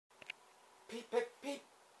Beep, beep, beep.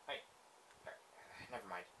 Hey, never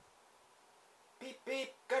mind. Beep, beep,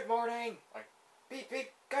 good morning. Beep,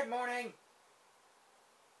 beep, good morning.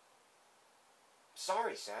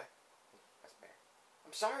 Sorry, sir. That's better.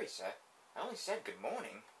 I'm sorry, sir. I only said good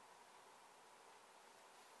morning.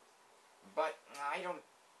 But I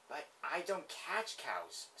don't catch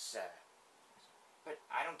cows, sir. But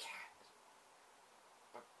I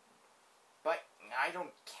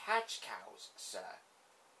don't catch cows, sir.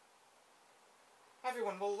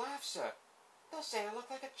 Everyone will laugh, sir. They'll say I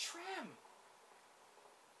look like a tram.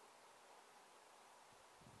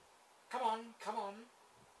 Come on, come on.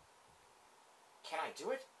 Can I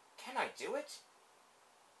do it? Can I do it?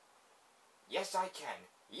 Yes, I can.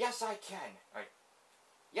 Yes, I can.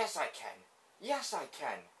 Yes, I can. Yes, I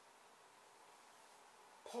can.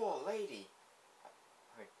 Poor lady.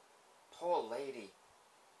 Poor lady.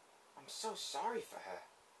 I'm so sorry for her.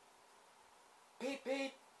 Beep,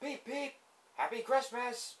 beep, beep, beep. Happy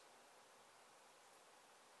Christmas.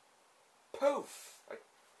 Poof.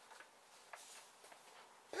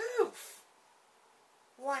 Poof.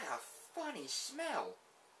 What a funny smell.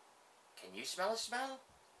 Can you smell a smell?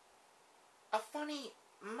 A funny,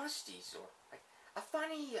 musty sort. A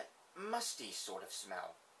funny, musty sort of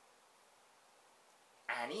smell.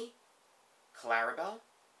 Annie? Clarabelle?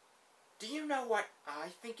 Do you know what I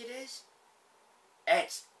think it is?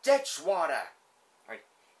 It's ditch water!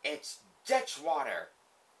 It's ditch water!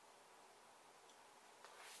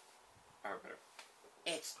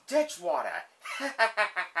 It's ditch water!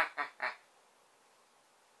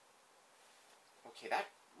 Okay, that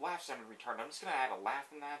laugh sounded retarded. I'm just gonna add a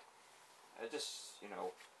laugh in that. Just, you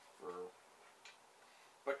know, for...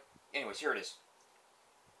 But, anyways, here it is.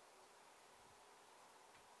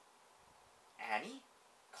 Annie?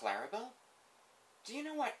 Clarabelle? Do you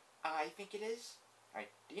know what I think it is?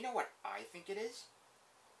 Do you know what I think it is?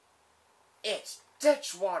 It's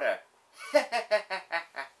ditch water!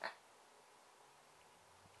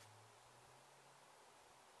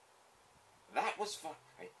 That was fun.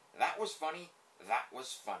 That was funny. That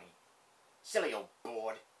was funny. Silly old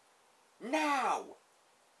board. Now!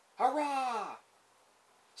 Hurrah!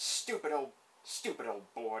 Stupid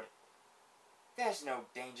old board. There's no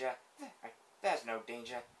danger. There's no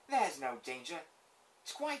danger. There's no danger.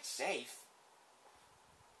 It's quite safe.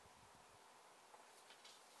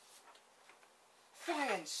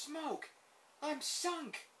 Fire and smoke. I'm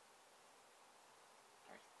sunk.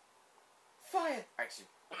 Fire. Excuse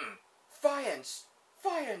me. Fire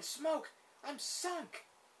and smoke. I'm sunk.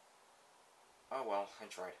 Oh well, I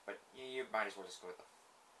tried, but you might as well just go with the...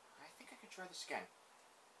 I think I can try this again.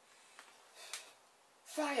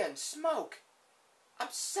 Fire and smoke! I'm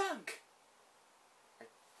sunk!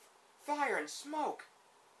 Fire and smoke!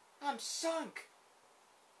 I'm sunk!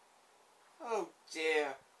 Oh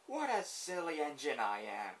dear, what a silly engine I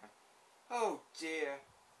am. Oh dear,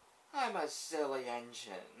 I'm a silly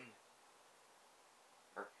engine.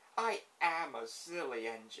 I am a silly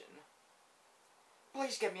engine.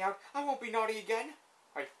 Please get me out. I won't be naughty again.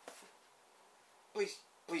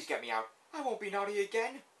 Please get me out. I won't be naughty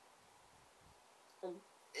again.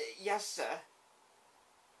 Yes, sir.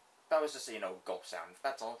 That was just a, gulp sound.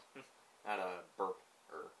 That's all. Not a burp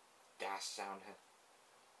or gas sound.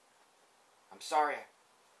 I'm sorry.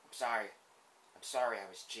 I'm sorry I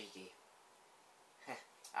was cheeky.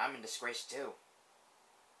 I'm in disgrace too.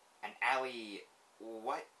 And Allie...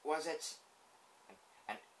 What was it?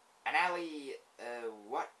 An Allie,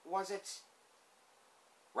 what was it?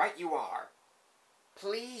 Right you are.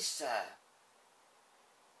 Please, sir.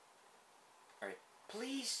 Alright,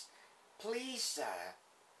 please, sir.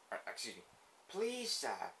 Excuse me. Please,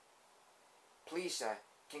 sir. Please, sir.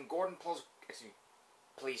 Can Gordon pull... Excuse me.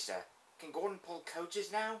 Please, sir. Can Gordon pull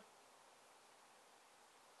coaches now?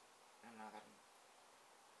 No, that...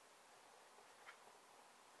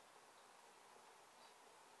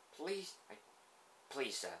 Please,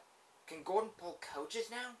 please, sir. Can Gordon pull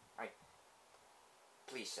coaches now?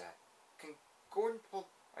 Please, sir. Can Gordon pull...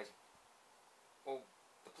 Well,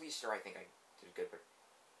 the police, sir, I think I did good, but...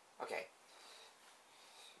 Okay.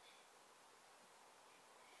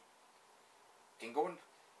 Can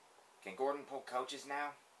Gordon pull coaches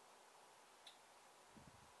now?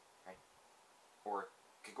 Or,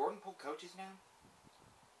 can Gordon pull coaches now?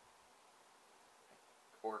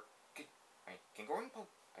 Or, can Gordon pull...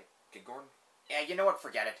 Can Gordon... Yeah, you know what?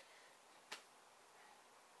 Forget it.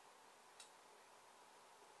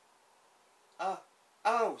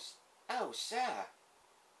 Oh, sir.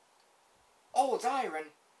 Old iron?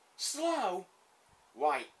 Slow?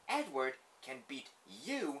 Why, Edward can beat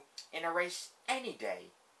you in a race any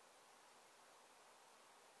day.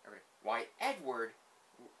 Why,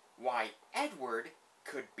 why Edward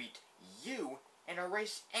could beat you in a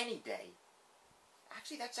race any day.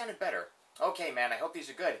 Actually, that sounded better. Okay, man, I hope these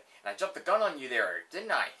are good. And I jumped the gun on you there,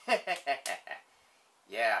 didn't I?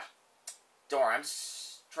 Yeah. Don't worry, I'm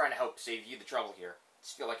just trying to help save you the trouble here. I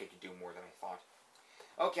just feel like I could do more than I thought.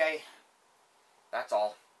 Okay. That's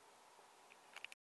all.